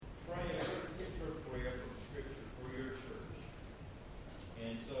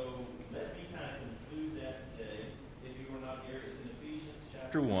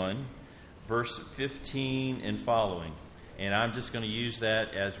chapter 1, verse 15 and following. And I'm just going to use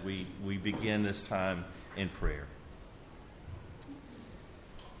that as we begin this time in prayer.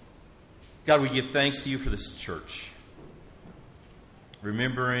 God, we give thanks to you for this church,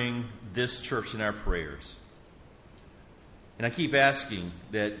 remembering this church in our prayers. And I keep asking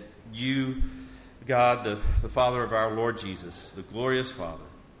that you, God, the Father of our Lord Jesus, the glorious Father,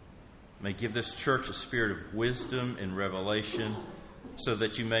 may give this church a spirit of wisdom and revelation so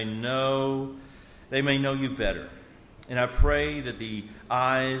that they may know you better. And I pray that the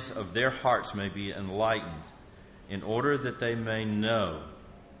eyes of their hearts may be enlightened in order that they may know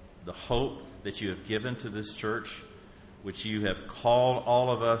the hope that you have given to this church, which you have called all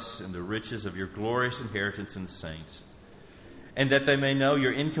of us in the riches of your glorious inheritance in the saints, and that they may know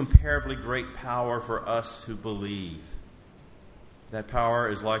your incomparably great power for us who believe. That power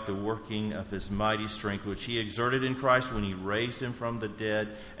is like the working of his mighty strength, which he exerted in Christ when he raised him from the dead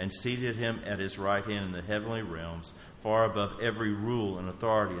and seated him at his right hand in the heavenly realms, far above every rule and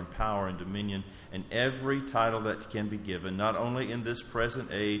authority and power and dominion and every title that can be given, not only in this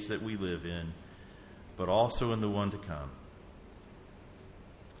present age that we live in, but also in the one to come.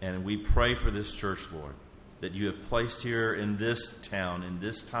 And we pray for this church, Lord, that you have placed here in this town, in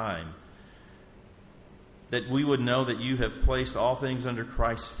this time, that we would know that you have placed all things under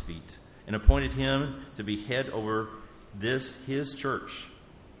Christ's feet and appointed him to be head over this, his church,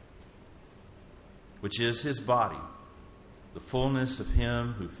 which is his body, the fullness of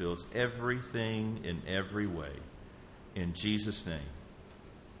him who fills everything in every way. In Jesus' name,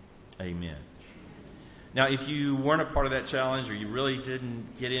 amen. Now, if you weren't a part of that challenge or you really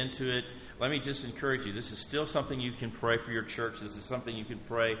didn't get into it, let me just encourage you. This is still something you can pray for your church. This is something you can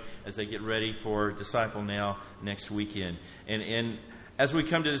pray as they get ready for Disciple Now next weekend. And as we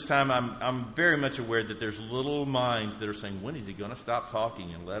come to this time, I'm very much aware that there's little minds that are saying, when is he going to stop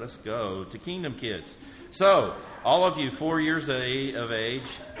talking and let us go to Kingdom Kids? So, all of you 4 years of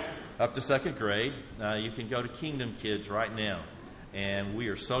age up to second grade, you can go to Kingdom Kids right now. And we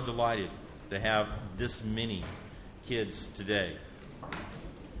are so delighted to have this many kids today.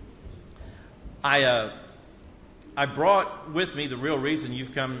 I brought with me the real reason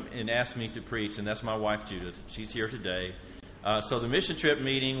you've come and asked me to preach, and that's my wife, Judith. She's here today. So the mission trip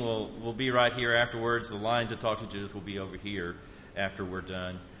meeting will be right here afterwards. The line to talk to Judith will be over here after we're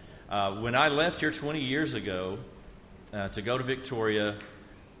done. When I left here 20 years ago to go to Victoria,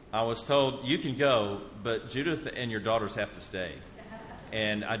 I was told, you can go, but Judith and your daughters have to stay.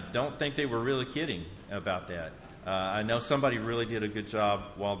 And I don't think they were really kidding about that. I know somebody really did a good job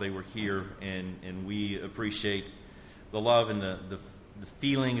while they were here, and we appreciate the love and the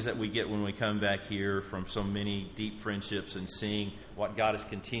feelings that we get when we come back here from so many deep friendships and seeing what God is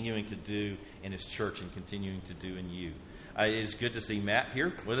continuing to do in his church and continuing to do in you. It's good to see Matt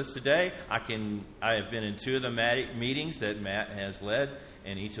here with us today. I have been in two of the meetings that Matt has led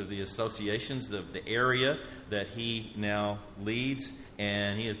in each of the associations of the area that he now leads,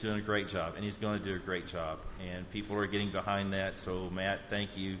 and he is doing a great job, and he's going to do a great job, and people are getting behind that. So Matt,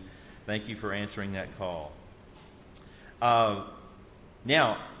 thank you for answering that call. Now,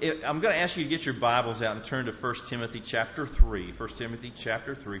 I'm going to ask you to get your Bibles out and turn to 1 Timothy chapter 3. 1 Timothy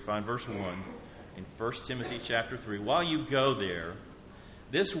chapter 3, find verse 1 in 1 Timothy chapter 3. While you go there,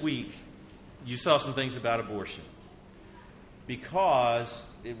 this week you saw some things about abortion. Because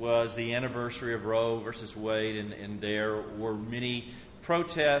it was the anniversary of Roe versus Wade, and there were many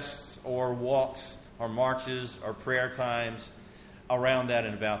protests or walks or marches or prayer times around that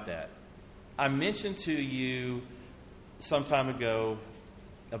and about that. I mentioned to you some time ago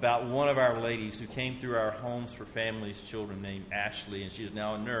about one of our ladies who came through our Homes for Families children named Ashley, and she is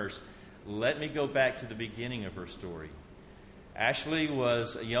now a nurse. Let me go back to the beginning of her story. Ashley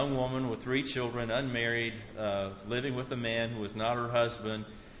was a young woman with 3 children, unmarried, living with a man who was not her husband.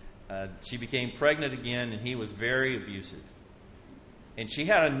 She became pregnant again, and he was very abusive. And she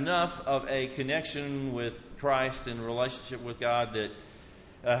had enough of a connection with Christ and relationship with God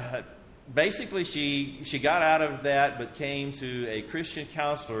that basically she got out of that but came to a Christian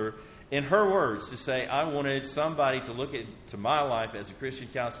counselor, in her words, to say, I wanted somebody to look to my life as a Christian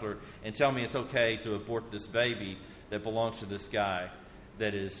counselor and tell me it's okay to abort this baby that belongs to this guy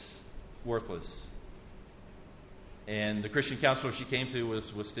that is worthless. And the Christian counselor she came to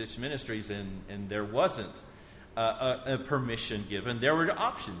was Stitch Ministries, and there wasn't a permission given. There were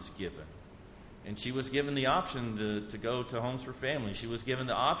options given. And she was given the option to go to Homes for Families. She was given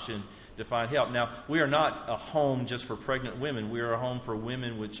the option to find help. Now, we are not a home just for pregnant women. We are a home for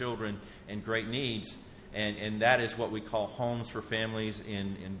women with children and great needs. And that is what we call Homes for Families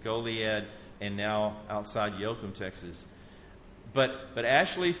in Goliad, and now outside Yoakum, Texas. But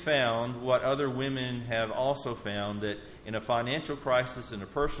Ashley found what other women have also found, that in a financial crisis, in a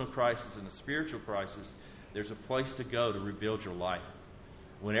personal crisis, in a spiritual crisis, there's a place to go to rebuild your life.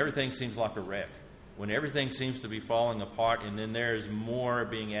 When everything seems like a wreck, when everything seems to be falling apart, and then there's more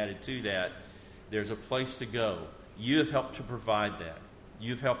being added to that, there's a place to go. You have helped to provide that.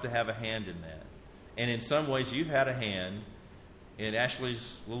 You've helped to have a hand in that. And in some ways, you've had a hand in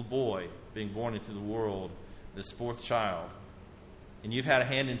Ashley's little boy being born into the world, this fourth child. And you've had a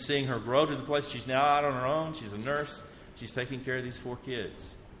hand in seeing her grow to the place she's now out on her own. She's a nurse. She's taking care of these 4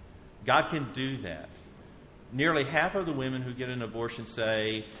 kids. God can do that. Nearly half of the women who get an abortion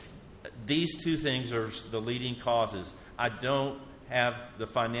say, these 2 things are the leading causes. I don't have the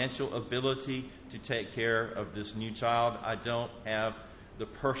financial ability to take care of this new child. I don't have the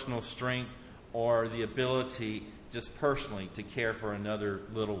personal strength or the ability just personally to care for another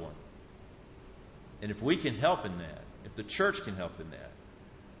little one. And if we can help in that, if the church can help in that,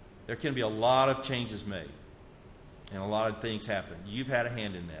 there can be a lot of changes made and a lot of things happen. You've had a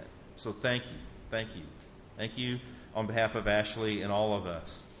hand in that. So thank you. Thank you. Thank you on behalf of Ashley and all of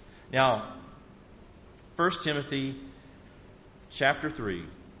us. Now, 1 Timothy chapter 3,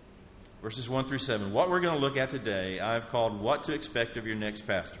 verses 1 through 7. What we're going to look at today, I've called What to Expect of Your Next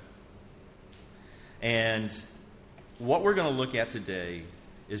Pastor. And what we're going to look at today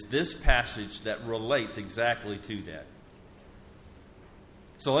is this passage that relates exactly to that.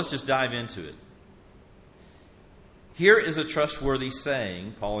 So let's just dive into it. Here is a trustworthy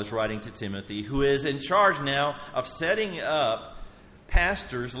saying, Paul is writing to Timothy, who is in charge now of setting up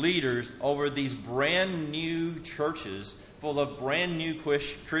pastors, leaders over these brand new churches full of brand new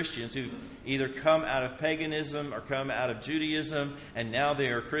Christians who either come out of paganism or come out of Judaism, and now they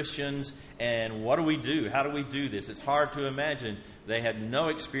are Christians. And what do we do? How do we do this? It's hard to imagine. They had no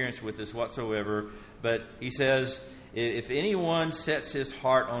experience with this whatsoever. But he says, if anyone sets his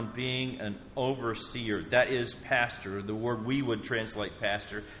heart on being an overseer, that is pastor, the word we would translate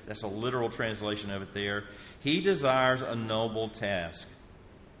pastor, that's a literal translation of it there. He desires a noble task.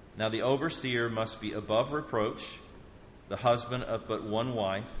 Now the overseer must be above reproach, the husband of but one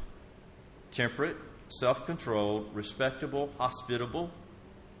wife, temperate, self-controlled, respectable, hospitable,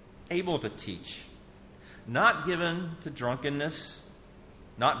 able to teach, not given to drunkenness,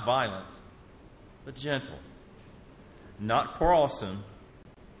 not violent, but gentle, not quarrelsome,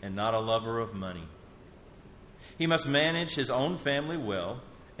 and not a lover of money. He must manage his own family well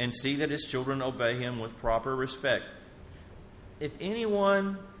and see that his children obey him with proper respect. If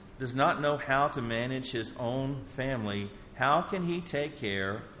anyone does not know how to manage his own family, how can he take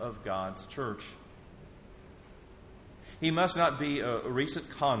care of God's church? He must not be a recent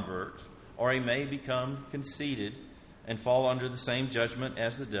convert, or he may become conceited and fall under the same judgment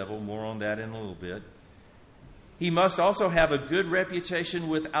as the devil. More on that in a little bit. He must also have a good reputation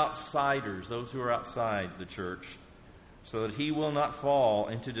with outsiders, those who are outside the church, so that he will not fall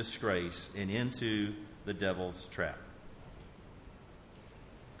into disgrace and into the devil's trap.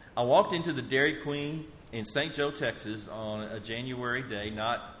 I walked into the Dairy Queen in St. Joe, Texas on a January day,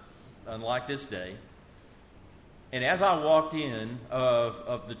 not unlike this day. And as I walked in,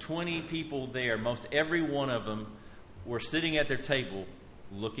 of the 20 people there, most every one of them were sitting at their table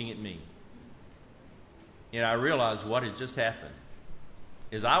looking at me. And I realized what had just happened.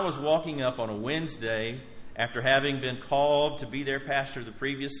 As I was walking up on a Wednesday, after having been called to be their pastor the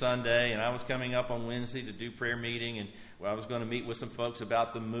previous Sunday, and I was coming up on Wednesday to do prayer meeting, and I was going to meet with some folks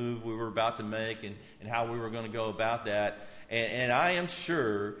about the move we were about to make and how we were going to go about that. And I am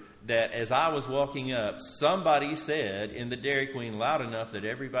sure that as I was walking up, somebody said in the Dairy Queen loud enough that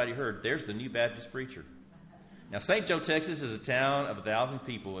everybody heard, "There's the new Baptist preacher." Now, St. Joe, Texas is a town of 1,000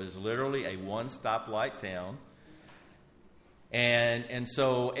 people. It is literally a one-stoplight town. And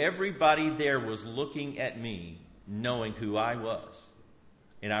so everybody there was looking at me, knowing who I was.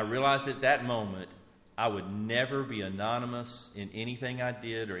 And I realized at that moment, I would never be anonymous in anything I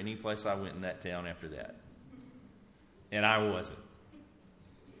did or any place I went in that town after that. And I wasn't.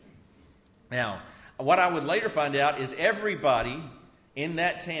 Now, what I would later find out is everybody in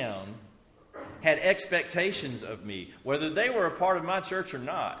that town had expectations of me, whether they were a part of my church or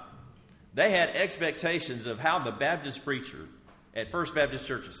not. They had expectations of how the Baptist preacher at First Baptist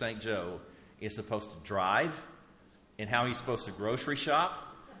Church of St. Joe is supposed to drive, and how he's supposed to grocery shop,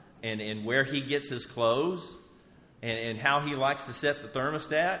 and where he gets his clothes, and how he likes to set the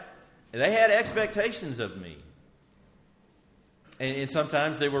thermostat. They had expectations of me. And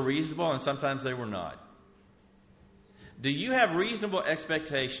sometimes they were reasonable, and sometimes they were not. Do you have reasonable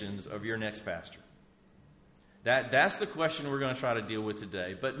expectations of your next pastor? That's the question we're going to try to deal with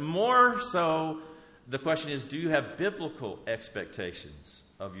today. But more so the question is, do you have biblical expectations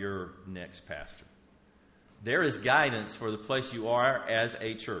of your next pastor? There is guidance for the place you are as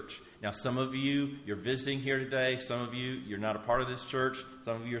a church. Now, some of you, you're visiting here today. Some of you, you're not a part of this church.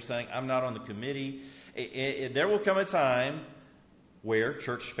 Some of you are saying, I'm not on the committee. There will come a time where,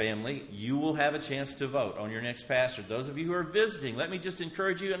 church family, you will have a chance to vote on your next pastor. Those of you who are visiting, let me just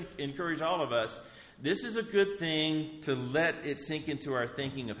encourage you and encourage all of us. This is a good thing to let it sink into our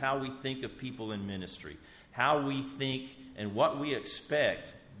thinking of how we think of people in ministry, how we think and what we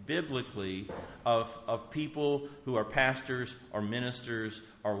expect biblically of people who are pastors or ministers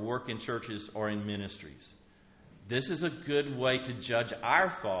or work in churches or in ministries. This is a good way to judge our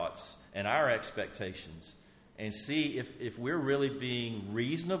thoughts and our expectations and see if we're really being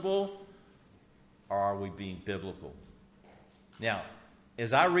reasonable or are we being biblical. Now,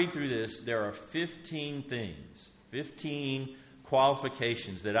 as I read through this, there are 15 things, 15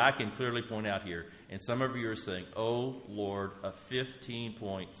 qualifications that I can clearly point out here. And some of you are saying, oh, Lord, a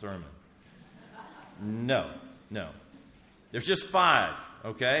 15-point sermon. No. There's just 5,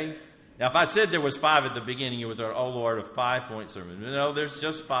 okay? Now, if I'd said there was 5 at the beginning, you would have thought, oh, Lord, a 5-point sermon. No, there's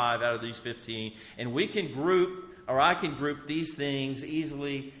just 5 out of these 15. And we can group, or I can group these things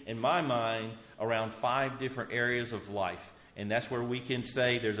easily, in my mind, around 5 different areas of life. And that's where we can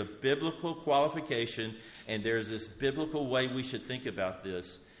say there's a biblical qualification and there's this biblical way we should think about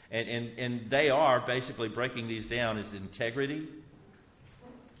this. And they are basically breaking these down as integrity,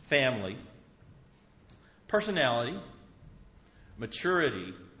 family, personality,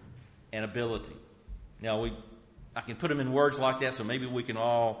 maturity, and ability. Now, I can put them in words like that, so maybe we can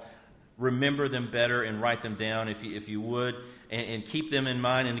all remember them better and write them down if you would, and keep them in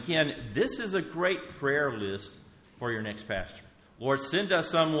mind. And again, this is a great prayer list for your next pastor. Lord, send us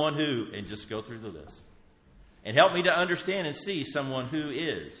someone who, and just go through the list. And help me to understand and see someone who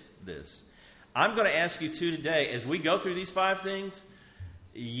is this. I'm going to ask you today, as we go through these 5 things,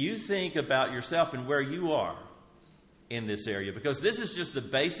 you think about yourself and where you are in this area. Because this is just the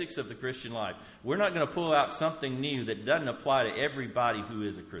basics of the Christian life. We're not going to pull out something new that doesn't apply to everybody who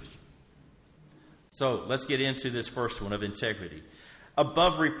is a Christian. So let's get into this first one of integrity.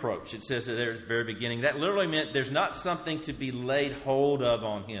 Above reproach, it says there at the very beginning. That literally meant there's not something to be laid hold of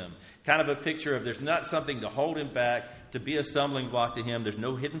on him. Kind of a picture of there's not something to hold him back, to be a stumbling block to him. There's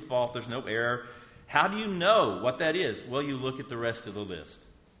no hidden fault. There's no error. How do you know what that is? Well, you look at the rest of the list.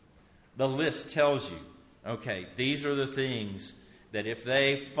 The list tells you, okay, these are the things that if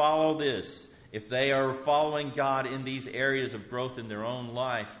they follow this, if they are following God in these areas of growth in their own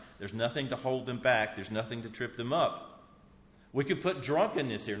life, there's nothing to hold them back. There's nothing to trip them up. We could put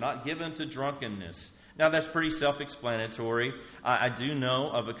drunkenness here, not given to drunkenness. Now, that's pretty self-explanatory. I do know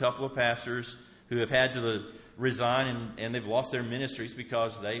of a couple of pastors who have had to resign and they've lost their ministries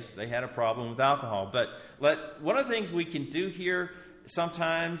because they had a problem with alcohol. But one of the things we can do here,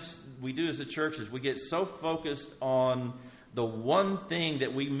 sometimes we do as a church, is we get so focused on the one thing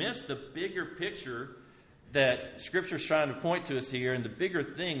that we miss the bigger picture that Scripture is trying to point to us here, and the bigger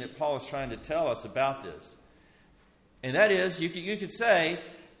thing that Paul is trying to tell us about this. And that is, you could say,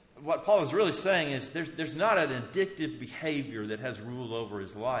 what Paul is really saying is there's not an addictive behavior that has rule over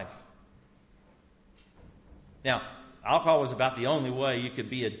his life. Now, alcohol was about the only way you could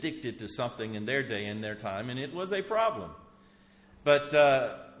be addicted to something in their day and their time, and it was a problem. But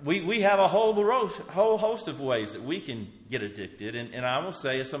we have a whole host of ways that we can get addicted. And I will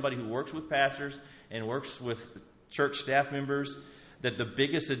say, as somebody who works with pastors and works with church staff members, that the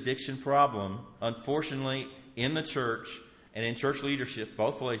biggest addiction problem, unfortunately, in the church and in church leadership,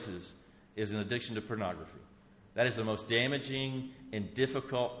 both places, is an addiction to pornography. That is the most damaging and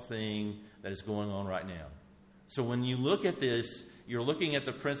difficult thing that is going on right now. So when you look at this, you're looking at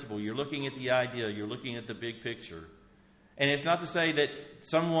the principle, you're looking at the idea, you're looking at the big picture. And it's not to say that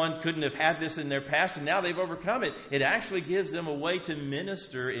someone couldn't have had this in their past and now they've overcome it. It actually gives them a way to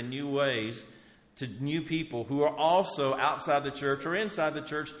minister in new ways to new people who are also outside the church or inside the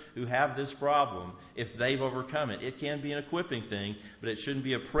church who have this problem if they've overcome it. It can be an equipping thing, but it shouldn't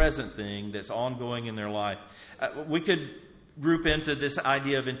be a present thing that's ongoing in their life. We could group into this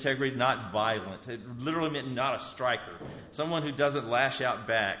idea of integrity, not violent. It literally meant not a striker, someone who doesn't lash out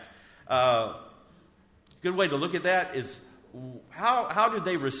back. Good way to look at that is how do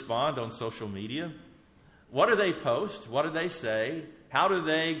they respond on social media? What do they post? What do they say? How do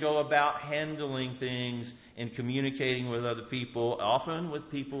they go about handling things and communicating with other people, often with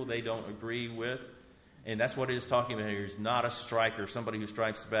people they don't agree with? And that's what it is talking about here, is not a striker, somebody who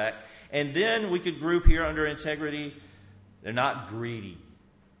strikes back. And then we could group here under integrity, they're not greedy.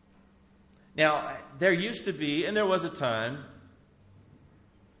 Now, there used to be, and there was a time,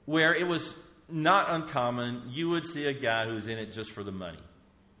 where it was not uncommon, you would see a guy who's in it just for the money.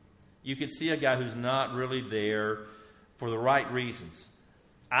 You could see a guy who's not really there for the right reasons.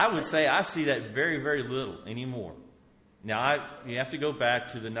 I would say I see that very, very little anymore. Now, you have to go back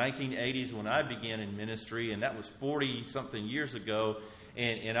to the 1980s when I began in ministry, and that was 40-something years ago,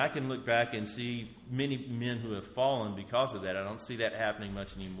 and I can look back and see many men who have fallen because of that. I don't see that happening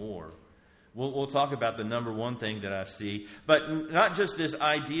much anymore. We'll talk about the number one thing that I see, but not just this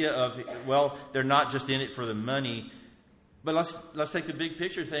idea of, well, they're not just in it for the money, but let's take the big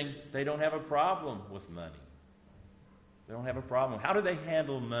picture thing. They don't have a problem with money. They don't have a problem. How do they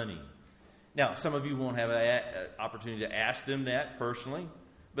handle money? Now, some of you won't have an opportunity to ask them that personally,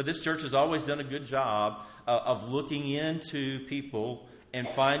 but this church has always done a good job of looking into people and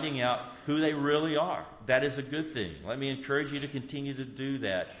finding out who they really are. That is a good thing. Let me encourage you to continue to do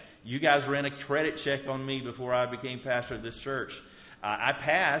that. You guys ran a credit check on me before I became pastor of this church. I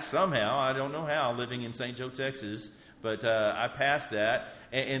passed somehow. I don't know how, living in St. Joe, Texas, but I passed that.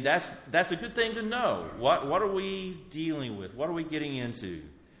 And that's a good thing to know. What are we dealing with? What are we getting into?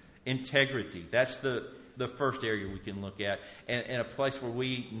 Integrity. That's the first area we can look at, and a place where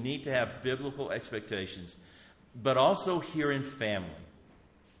we need to have biblical expectations, but also here in family.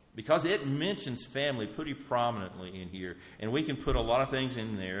 Because it mentions family pretty prominently in here, and we can put a lot of things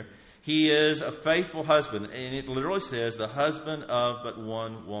in there. He is a faithful husband, and it literally says the husband of but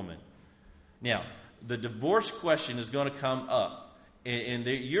one woman. Now, the divorce question is going to come up, and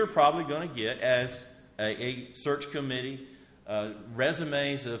you're probably going to get, as a search committee,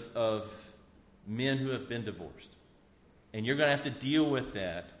 resumes of men who have been divorced. And you're going to have to deal with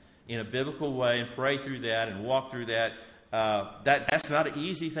that in a biblical way and pray through that and walk through that. That's not an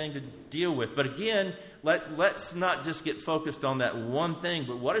easy thing to deal with. But again, let's not just get focused on that one thing.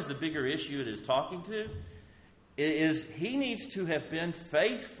 But what is the bigger issue it is talking to? Is he needs to have been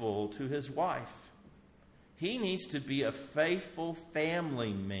faithful to his wife. He needs to be a faithful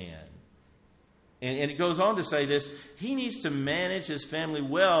family man. And it goes on to say this, he needs to manage his family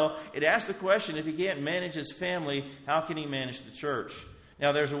well. It asks the question, if he can't manage his family, how can he manage the church?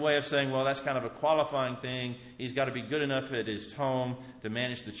 Now, there's a way of saying, well, that's kind of a qualifying thing. He's got to be good enough at his home to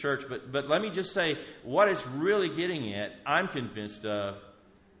manage the church. But let me just say, what it's really getting at, I'm convinced of,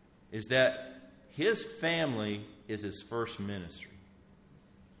 is that his family is his first ministry.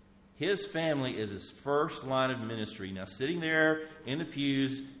 His family is his first line of ministry. Now, sitting there in the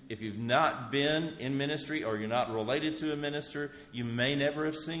pews, if you've not been in ministry or you're not related to a minister, you may never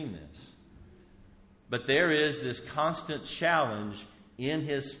have seen this. But there is this constant challenge in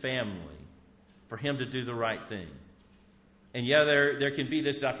his family for him to do the right thing. And yeah, there can be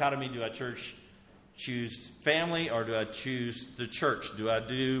this dichotomy. Do I choose family or do I choose the church? Do I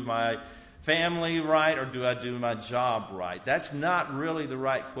do my family right or do I do my job right? That's not really the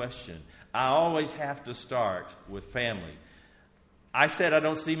right question. I always have to start with family. I said I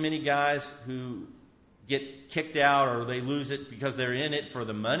don't see many guys who get kicked out or they lose it because they're in it for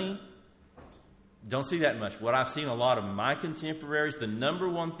the money. Don't see that much. What I've seen a lot of my contemporaries, the number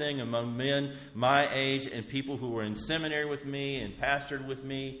one thing among men my age and people who were in seminary with me and pastored with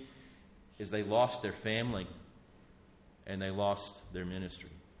me is they lost their family and they lost their ministry.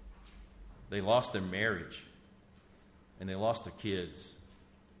 They lost their marriage and they lost their kids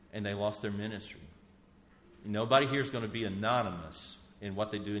and they lost their ministry. Nobody here is going to be anonymous in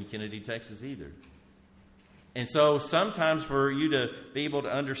what they do in Kennedy, Texas either. And so sometimes for you to be able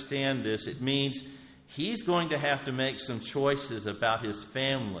to understand this, it means he's going to have to make some choices about his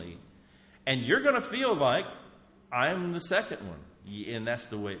family. And you're going to feel like, I'm the second one. And that's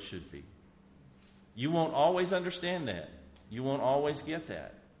the way it should be. You won't always understand that. You won't always get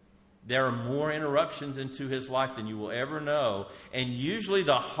that. There are more interruptions into his life than you will ever know. And usually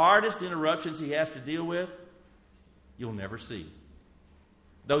the hardest interruptions he has to deal with, you'll never see.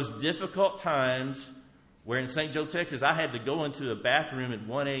 Those difficult times where in St. Joe, Texas, I had to go into a bathroom at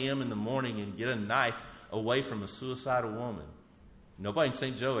 1 a.m. in the morning and get a knife away from a suicidal woman. Nobody in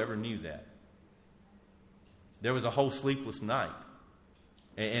St. Joe ever knew that. There was a whole sleepless night.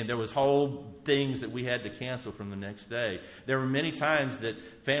 And there was whole things that we had to cancel from the next day. There were many times that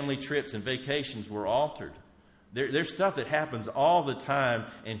family trips and vacations were altered. There's stuff that happens all the time,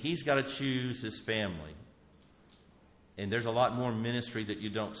 and he's got to choose his family. And there's a lot more ministry that you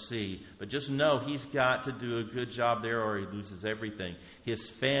don't see. But just know he's got to do a good job there or he loses everything. His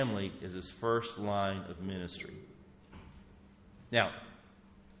family is his first line of ministry. Now,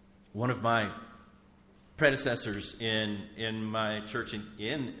 one of my predecessors in my church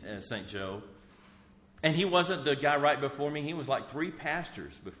in St. Joe, and he wasn't the guy right before me. He was like 3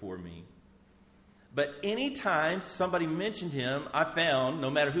 pastors before me. But anytime somebody mentioned him, I found, no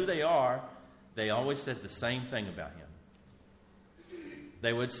matter who they are, they always said the same thing about him.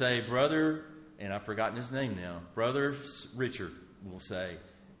 They would say, Brother, and I've forgotten his name now, Brother Richard will say,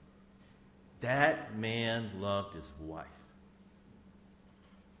 that man loved his wife.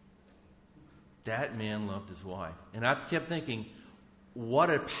 That man loved his wife. And I kept thinking,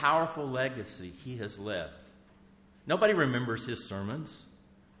 what a powerful legacy he has left. Nobody remembers his sermons.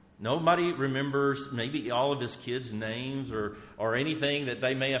 Nobody remembers maybe all of his kids' names or anything that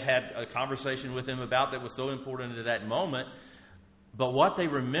they may have had a conversation with him about that was so important at that moment. But what they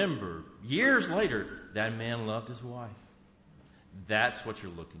remember years later, that man loved his wife. That's what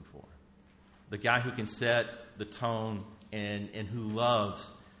you're looking for. The guy who can set the tone and who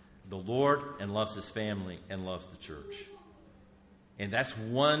loves the Lord and loves his family and loves the church. And that's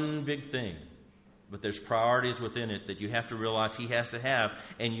one big thing. But there's priorities within it that you have to realize he has to have.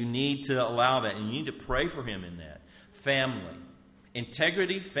 And you need to allow that. And you need to pray for him in that. Family.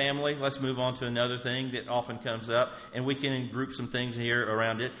 Integrity, family. Let's move on to another thing that often comes up. And we can group some things here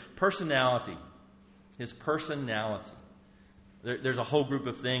around it. Personality. His personality. There's a whole group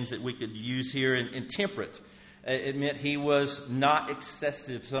of things that we could use here. And temperate. It meant he was not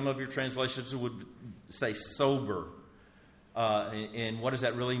excessive. Some of your translations would say sober. And what does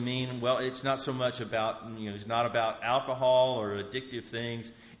that really mean? Well, it's not so much about, it's not about alcohol or addictive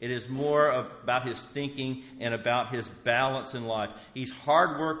things. It is more about his thinking and about his balance in life. He's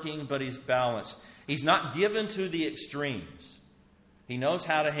hardworking, but he's balanced. He's not given to the extremes. He knows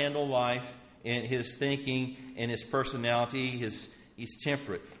how to handle life in his thinking and his personality. He's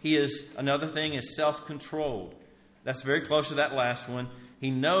temperate. Another thing is self-controlled. That's very close to that last one.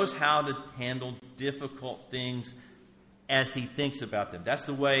 He knows how to handle difficult things as he thinks about them. That's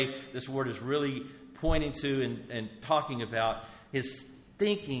the way this word is really pointing to and talking about. His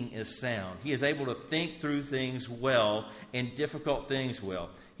thinking is sound. He is able to think through things well and difficult things well.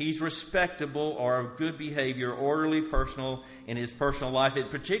 He's respectable or of good behavior, orderly, personal in his personal life. And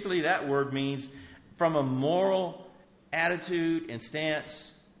particularly that word means from a moral attitude and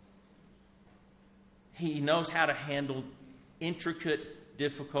stance. He knows how to handle intricate,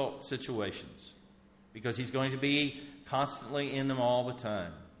 difficult situations because he's going to be constantly in them all the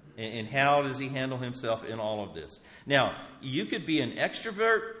time. And how does he handle himself in all of this? Now, you could be an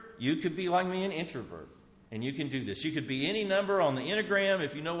extrovert. You could be like me, an introvert. And you can do this. You could be any number on the Enneagram,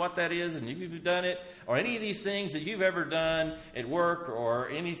 if you know what that is, and if you've done it, or any of these things that you've ever done at work or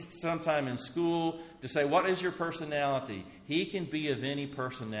sometime in school to say, what is your personality? He can be of any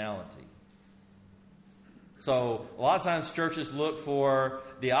personality. So a lot of times churches look for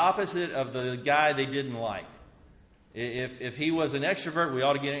the opposite of the guy they didn't like. If he was an extrovert, we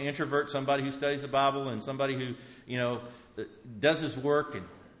ought to get an introvert, somebody who studies the Bible and somebody who, does his work and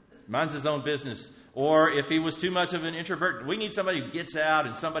minds his own business. Or if he was too much of an introvert, we need somebody who gets out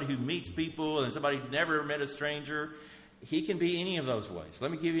and somebody who meets people and somebody who never met a stranger. He can be any of those ways.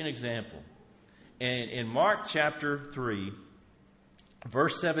 Let me give you an example. In Mark chapter 3,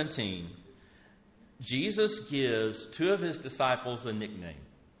 verse 17, Jesus gives two of his disciples a nickname.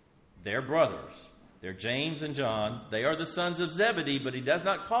 They're brothers. They're James and John. They are the sons of Zebedee, but he does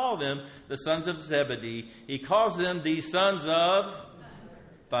not call them the sons of Zebedee. He calls them the sons of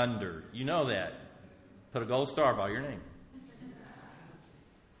thunder. You know that. Put a gold star by your name.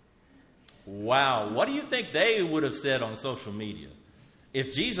 Wow. What do you think they would have said on social media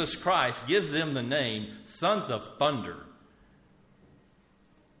if Jesus Christ gives them the name sons of thunder?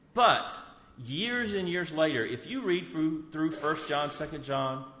 But years and years later, if you read through 1 John, 2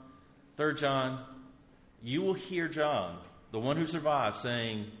 John, 3 John, you will hear John, the one who survived,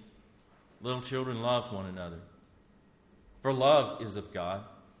 saying, little children, love one another. For love is of God.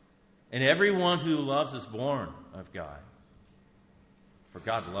 And everyone who loves is born of God. For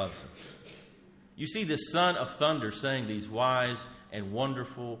God loves us. You see the son of thunder saying these wise and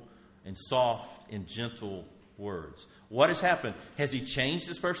wonderful and soft and gentle words. What has happened? Has he changed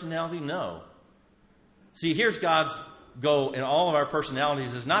his personality? No. See, here's God's goal in all of our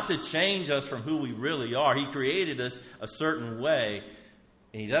personalities is not to change us from who we really are. He created us a certain way,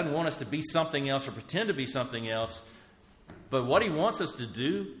 and he doesn't want us to be something else or pretend to be something else. But what he wants us to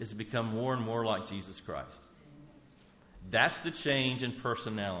do is to become more and more like Jesus Christ. That's the change in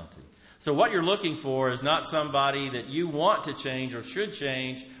personality. So what you're looking for is not somebody that you want to change or should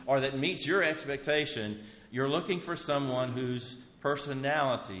change or that meets your expectation. You're looking for someone whose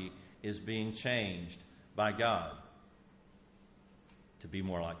personality is being changed by God to be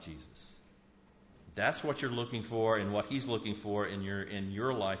more like Jesus. That's what you're looking for and what he's looking for in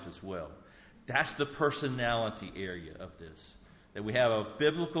your life as well. That's the personality area of this. That we have a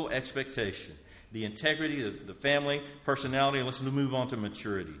biblical expectation. The integrity, the family, personality. Let's move on to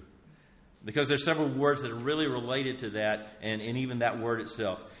maturity. because there's several words that are really related to that, and even that word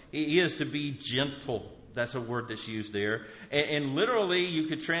itself. He is to be gentle. That's a word that's used there. And literally, you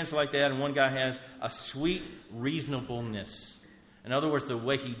could translate that, and one guy has a sweet reasonableness. In other words, the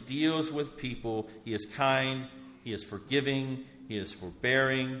way he deals with people, he is kind, he is forgiving, he is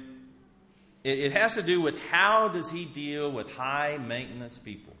forbearing. It has to do with how does he deal with high-maintenance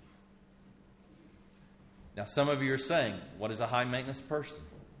people. Now, some of you are saying, what is a high-maintenance person?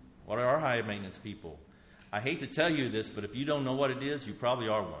 What are high-maintenance people? I hate to tell you this, but if you don't know what it is, you probably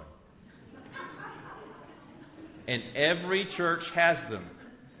are one. And every church has them.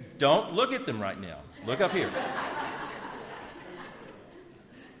 Don't look at them right now. Look up here.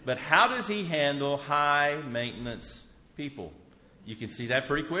 But how does he handle high-maintenance people? You can see that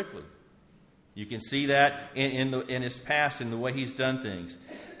pretty quickly. You can see that in his past, in the way he's done things.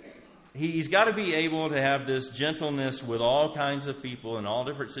 He's got to be able to have this gentleness with all kinds of people in all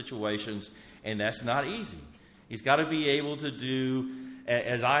different situations, and that's not easy. He's got to be able to do,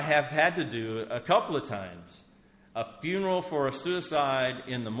 as I have had to do a couple of times, a funeral for a suicide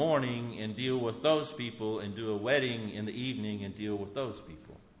in the morning and deal with those people, and do a wedding in the evening and deal with those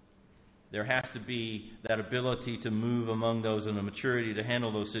people. There has to be that ability to move among those and the maturity to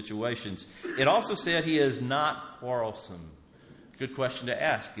handle those situations. It also said he is not quarrelsome. Good question to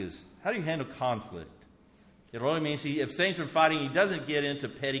ask is, how do you handle conflict? It really means he abstains from fighting. He doesn't get into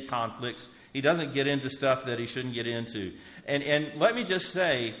petty conflicts. He doesn't get into stuff that he shouldn't get into. And let me just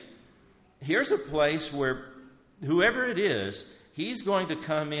say, here's a place where whoever it is, he's going to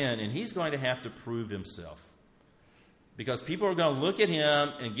come in and he's going to have to prove himself. Because people are going to look at him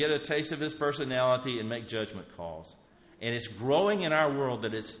and get a taste of his personality and make judgment calls. And it's growing in our world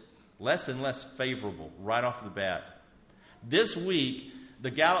that it's less and less favorable right off the bat. This week,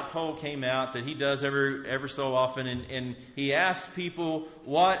 the Gallup poll came out that he does ever so often, and he asks people,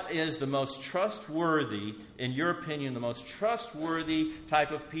 what is the most trustworthy, in your opinion, the most trustworthy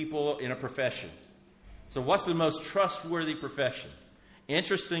type of people in a profession? So what's the most trustworthy profession?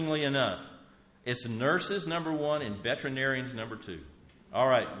 Interestingly enough, it's nurses, number one, and veterinarians, number two. All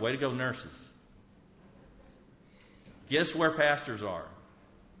right, way to go, nurses. Guess where pastors are?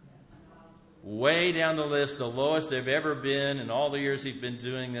 Way down the list, the lowest they've ever been in all the years he's been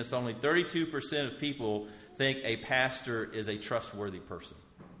doing this. Only 32% of people think a pastor is a trustworthy person.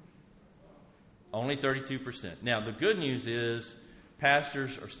 Only 32%. Now, the good news is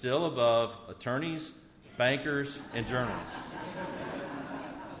pastors are still above attorneys, bankers, and journalists.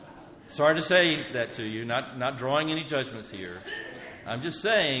 Sorry to say that to you, not drawing any judgments here. I'm just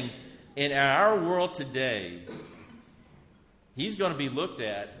saying, in our world today, he's going to be looked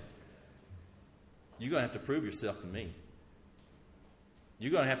at. You're going to have to prove yourself to me.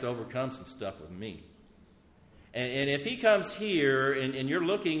 You're going to have to overcome some stuff with me. And if he comes here and you're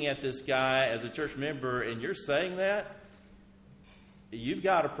looking at this guy as a church member and you're saying that, you've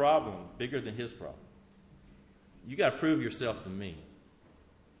got a problem bigger than his problem. You've got to prove yourself to me.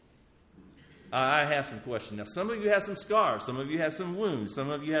 I have some questions. Now, some of you have some scars. Some of you have some wounds. Some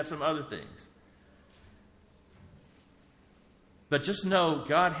of you have some other things. But just know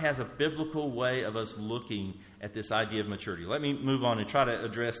God has a biblical way of us looking at this idea of maturity. Let me move on and try to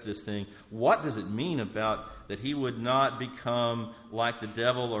address this thing. What does it mean about that he would not become like the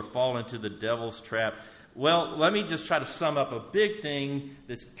devil or fall into the devil's trap? Well, let me just try to sum up a big thing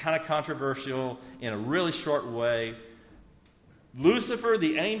that's kind of controversial in a really short way. Lucifer,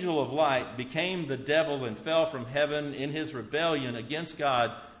 the angel of light, became the devil and fell from heaven in his rebellion against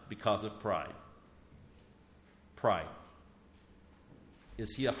God because of pride. Pride.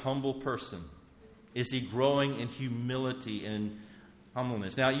 Is he a humble person? Is he growing in humility and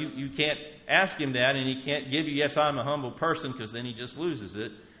humbleness? Now, you can't ask him that, and he can't give you, yes, I'm a humble person, because then he just loses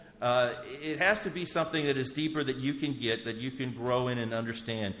it. It has to be something that is deeper that you can get, that you can grow in and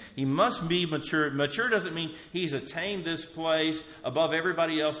understand. He must be mature. Mature doesn't mean he's attained this place above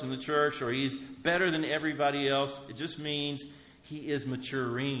everybody else in the church, or he's better than everybody else. It just means he is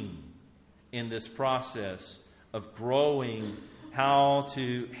maturing in this process of growing how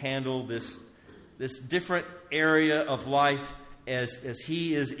to handle this different area of life as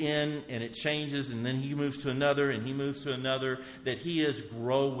he is in, and it changes, and then he moves to another, and he moves to another, that he is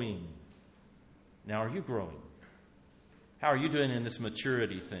growing. Now, are you growing? How are you doing in this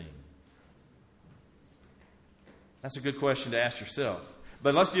maturity thing? That's a good question to ask yourself.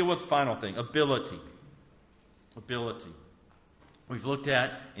 But let's deal with the final thing, ability. Ability. We've looked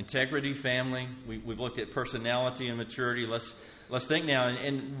at integrity, family. We've looked at personality and maturity. Let's think now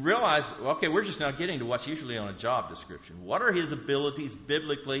and realize, okay, we're just now getting to what's usually on a job description. What are his abilities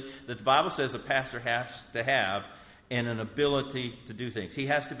biblically that the Bible says a pastor has to have? and an ability to do things. He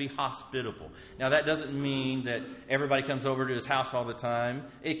has to be hospitable. Now, that doesn't mean that everybody comes over to his house all the time.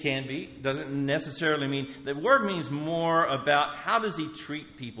 It can be. Doesn't necessarily mean. The word means more about how does he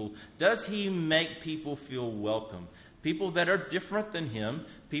treat people. Does he make people feel welcome? People that are different than him,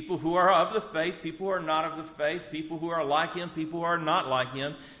 people who are of the faith, people who are not of the faith, people who are like him, people who are not like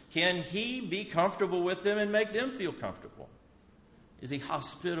him. Can he be comfortable with them and make them feel comfortable? Is he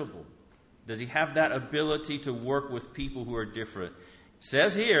hospitable? Does he have that ability to work with people who are different? It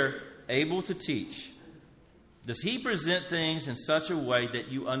says here, able to teach. Does he present things in such a way that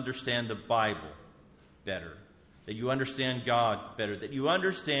you understand the Bible better? That you understand God better? That you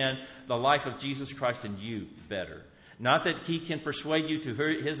understand the life of Jesus Christ in you better? Not that he can persuade you to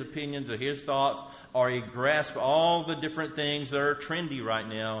his opinions or his thoughts, or he grasp all the different things that are trendy right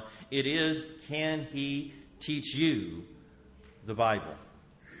now. It is, can he teach you the Bible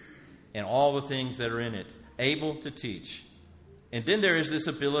and all the things that are in it, able to teach? And then there is this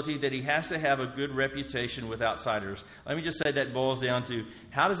ability that he has to have a good reputation with outsiders. Let me just say that boils down to,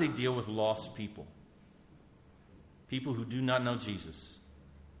 how does he deal with lost people? People who do not know Jesus.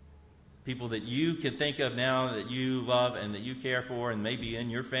 People that you can think of now that you love and that you care for and maybe in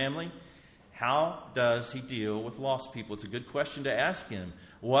your family. How does he deal with lost people? It's a good question to ask him.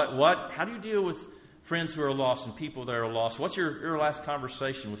 How do you deal with friends who are lost and people that are lost? What's your last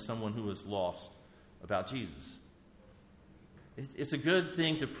conversation with someone who is lost about Jesus? It's a good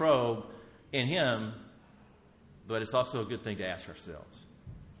thing to probe in him, but it's also a good thing to ask ourselves.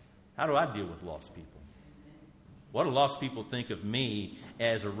 How do I deal with lost people? What do lost people think of me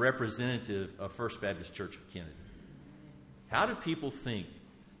as a representative of First Baptist Church of Kennedy? How do people think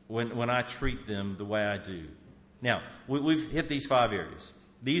when I treat them the way I do? Now, we've hit these 5 areas.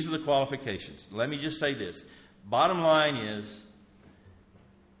 These are the qualifications. Let me just say this. Bottom line is,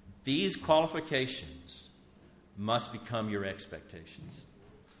 these qualifications must become your expectations.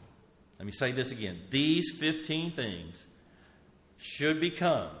 Let me say this again. These 15 things should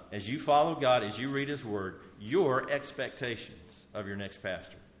become, as you follow God, as you read his word, your expectations of your next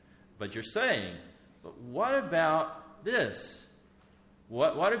pastor. But you're saying, but what about this?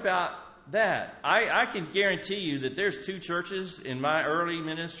 What about that? I can guarantee you that there's 2 churches in my early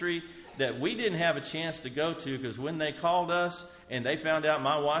ministry that we didn't have a chance to go to, because when they called us and they found out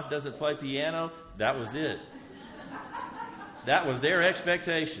my wife doesn't play piano, that was it. That was their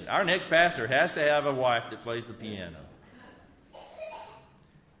expectation. Our next pastor has to have a wife that plays the piano.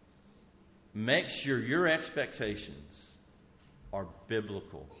 Make sure your expectations are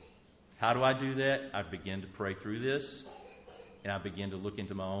biblical. How do I do that? I begin to pray through this, and I begin to look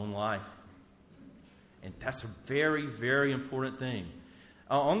into my own life. And that's a very, very important thing.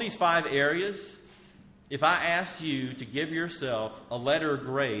 On these 5 areas, if I asked you to give yourself a letter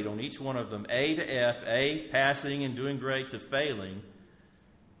grade on each one of them, A to F, A, passing and doing great, to failing,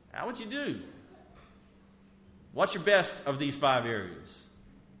 how would you do? What's your best of these 5 areas?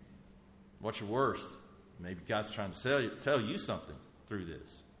 What's your worst? Maybe God's trying to tell you something through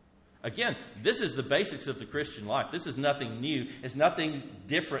this. Again, this is the basics of the Christian life. This is nothing new. It's nothing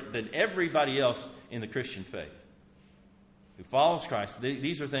different than everybody else in the Christian faith who follows Christ.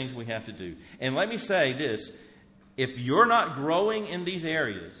 These are things we have to do. And let me say this. If you're not growing in these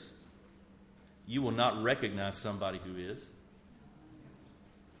areas, you will not recognize somebody who is.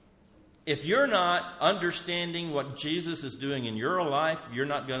 If you're not understanding what Jesus is doing in your life, you're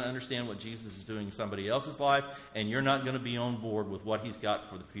not going to understand what Jesus is doing in somebody else's life, and you're not going to be on board with what he's got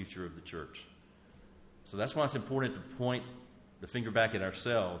for the future of the church. So that's why it's important to point the finger back at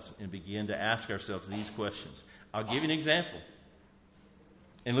ourselves and begin to ask ourselves these questions. I'll give you an example.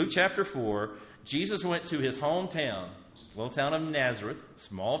 In Luke chapter 4, Jesus went to his hometown, little town of Nazareth,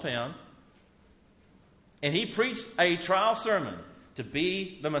 small town, and he preached a trial sermon to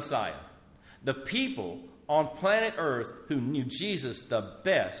be the Messiah. The people on planet Earth who knew Jesus the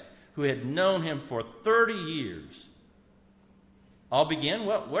best, who had known him for 30 years, all began,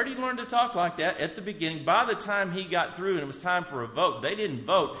 well, where did he learn to talk like that? At the beginning. By the time he got through and it was time for a vote, they didn't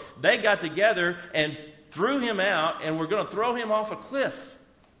vote. They got together and threw him out and were going to throw him off a cliff.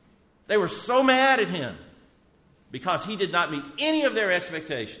 They were so mad at him because he did not meet any of their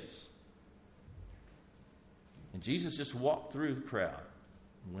expectations. And Jesus just walked through the crowd,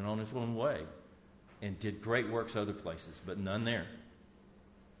 went on his own way, and did great works other places, but none there.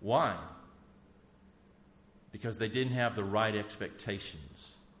 Why? Because they didn't have the right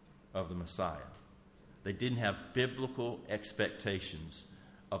expectations of the Messiah. They didn't have biblical expectations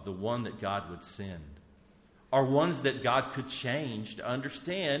of the one that God would send, or ones that God could change to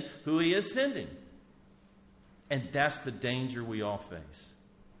understand who he is sending. And that's the danger we all face,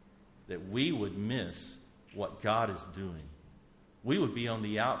 that we would miss what God is doing. We would be on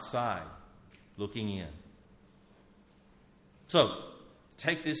the outside looking in. So,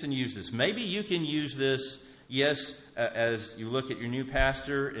 take this and use this. Maybe you can use this, yes, as you look at your new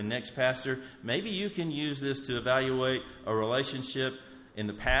pastor and next pastor. Maybe you can use this to evaluate a relationship in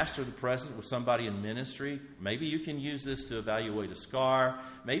the past or the present with somebody in ministry. Maybe you can use this to evaluate a scar.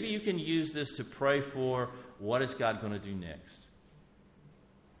 Maybe you can use this to pray for what is God going to do next.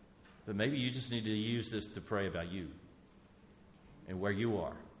 But maybe you just need to use this to pray about you and where you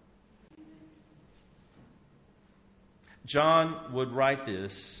are. John would write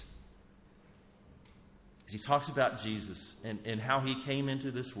this as he talks about Jesus and how he came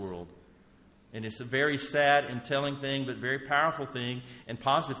into this world. And it's a very sad and telling thing, but very powerful thing and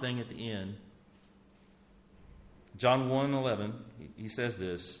positive thing at the end. John 1:11, he says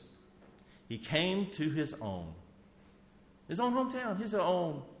this. He came to his own hometown, his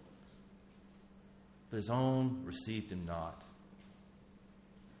own. But his own received him not.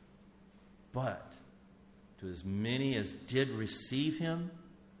 But to as many as did receive him,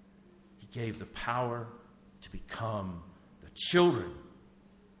 he gave the power to become the children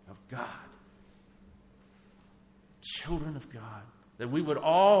of God. Children of God. That we would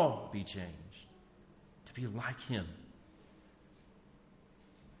all be changed to be like him.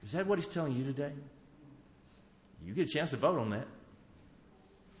 Is that what he's telling you today? You get a chance to vote on that.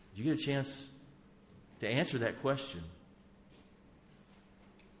 You get a chance to answer that question.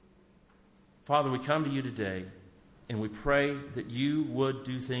 Father, we come to you today and we pray that you would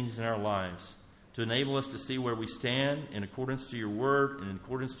do things in our lives to enable us to see where we stand in accordance to your word, in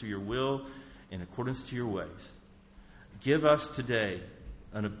accordance to your will, in accordance to your ways. Give us today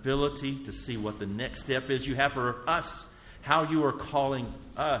an ability to see what the next step is you have for us, how you are calling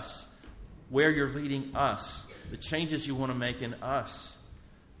us, where you're leading us, the changes you want to make in us,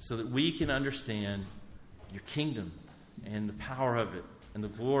 so that we can understand your kingdom and the power of it and the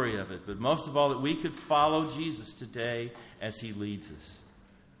glory of it. But most of all, that we could follow Jesus today as he leads us.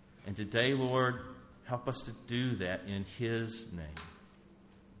 And today, Lord, help us to do that in his name.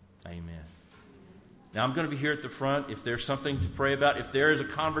 Amen. Now, I'm going to be here at the front. If there's something to pray about, if there is a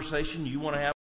conversation you want to have,